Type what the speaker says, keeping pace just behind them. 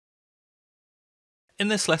In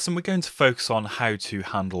this lesson, we're going to focus on how to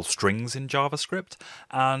handle strings in JavaScript,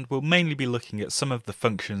 and we'll mainly be looking at some of the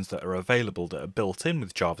functions that are available that are built in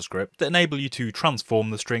with JavaScript that enable you to transform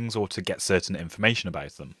the strings or to get certain information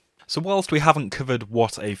about them. So whilst we haven't covered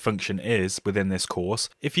what a function is within this course,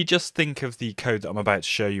 if you just think of the code that I'm about to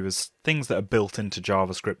show you as things that are built into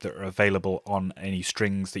JavaScript that are available on any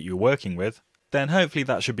strings that you're working with, then hopefully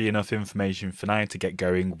that should be enough information for now to get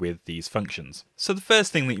going with these functions. So the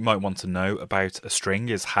first thing that you might want to know about a string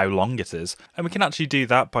is how long it is, and we can actually do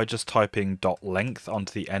that by just typing .length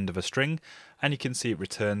onto the end of a string, and you can see it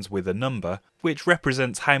returns with a number which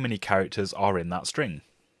represents how many characters are in that string.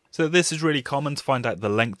 So this is really common to find out the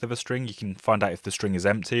length of a string. You can find out if the string is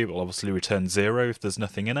empty. It will obviously return 0 if there's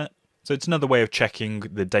nothing in it. So it's another way of checking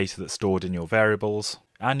the data that's stored in your variables,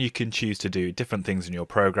 and you can choose to do different things in your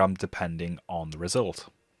program depending on the result.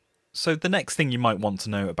 So the next thing you might want to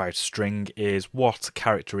know about a string is what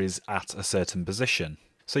character is at a certain position.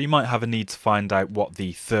 So you might have a need to find out what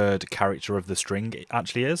the third character of the string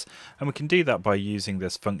actually is, and we can do that by using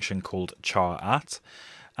this function called char@.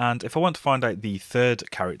 And if I want to find out the third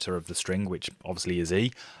character of the string, which obviously is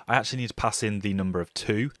E, I actually need to pass in the number of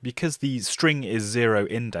 2, because the string is 0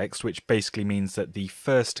 indexed, which basically means that the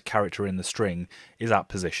first character in the string is at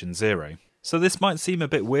position 0. So this might seem a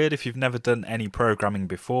bit weird if you've never done any programming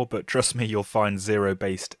before, but trust me, you'll find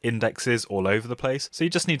 0-based indexes all over the place. So you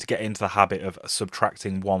just need to get into the habit of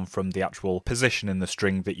subtracting 1 from the actual position in the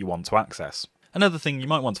string that you want to access. Another thing you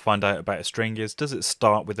might want to find out about a string is, does it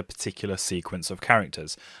start with a particular sequence of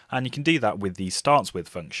characters? And you can do that with the starts with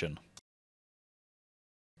function.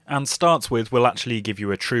 And starts with will actually give you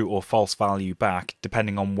a true or false value back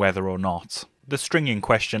depending on whether or not the string in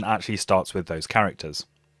question actually starts with those characters.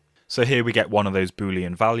 So here we get one of those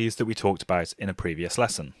Boolean values that we talked about in a previous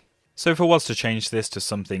lesson. So if I was to change this to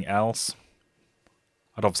something else,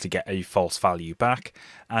 I'd obviously get a false value back,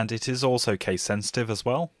 and it is also case sensitive as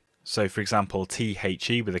well. So for example,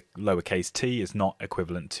 THE with a lowercase t is not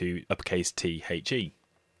equivalent to uppercase THE.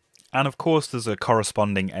 And of course there's a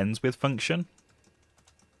corresponding ends with function.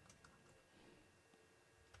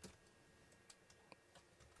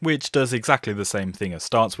 Which does exactly the same thing as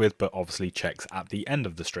starts with, but obviously checks at the end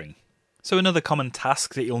of the string. So another common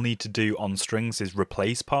task that you'll need to do on strings is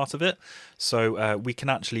replace part of it. So we can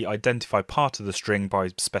actually identify part of the string by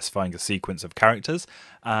specifying a sequence of characters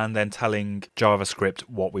and then telling JavaScript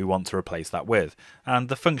what we want to replace that with. And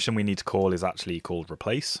the function we need to call is actually called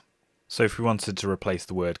replace. So if we wanted to replace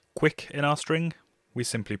the word quick in our string, we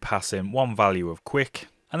simply pass in one value of quick,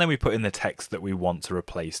 and then we put in the text that we want to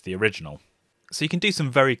replace the original. So you can do some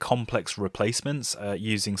very complex replacements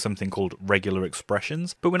using something called regular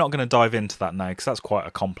expressions, but we're not going to dive into that now because that's quite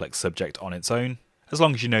a complex subject on its own, as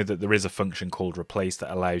long as you know that there is a function called replace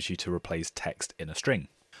that allows you to replace text in a string.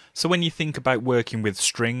 So when you think about working with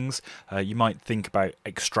strings, you might think about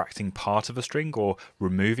extracting part of a string or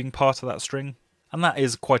removing part of that string. And that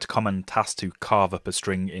is quite a common task, to carve up a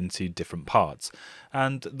string into different parts.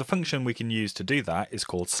 And the function we can use to do that is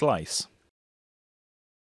called slice.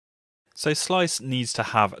 So slice needs to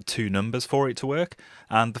have 2 numbers for it to work,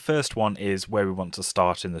 and the first one is where we want to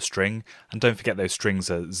start in the string, and don't forget those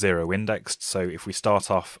strings are 0 indexed, so if we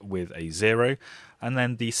start off with a 0, and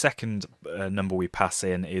then the second number we pass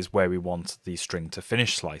in is where we want the string to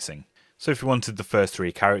finish slicing. So if we wanted the first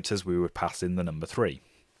 3 characters, we would pass in the number 3.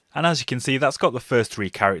 And as you can see, that's got the first 3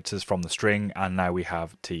 characters from the string, and now we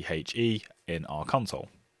have THE in our console.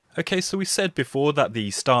 Okay, so we said before that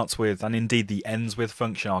the starts with and indeed the ends with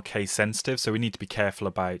function are case sensitive, so we need to be careful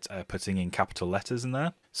about putting in capital letters in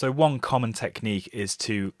there. So one common technique is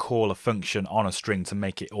to call a function on a string to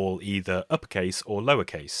make it all either uppercase or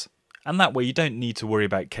lowercase. And that way you don't need to worry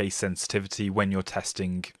about case sensitivity when you're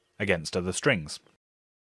testing against other strings.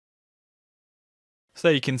 So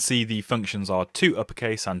there you can see the functions are 2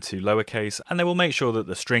 uppercase and 2 lowercase, and they will make sure that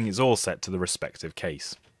the string is all set to the respective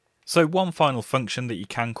case. So one final function that you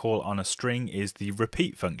can call on a string is the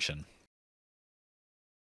repeat function.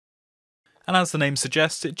 And as the name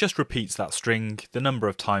suggests, it just repeats that string the number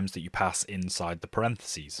of times that you pass inside the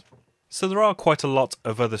parentheses. So there are quite a lot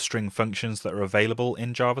of other string functions that are available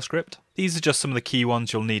in JavaScript. These are just some of the key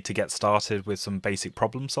ones you'll need to get started with some basic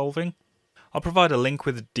problem solving. I'll provide a link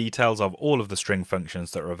with details of all of the string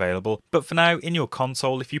functions that are available, but for now, in your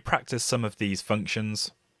console, if you practice some of these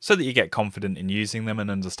functions, so that you get confident in using them and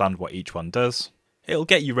understand what each one does, it'll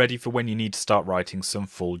get you ready for when you need to start writing some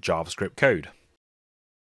full JavaScript code.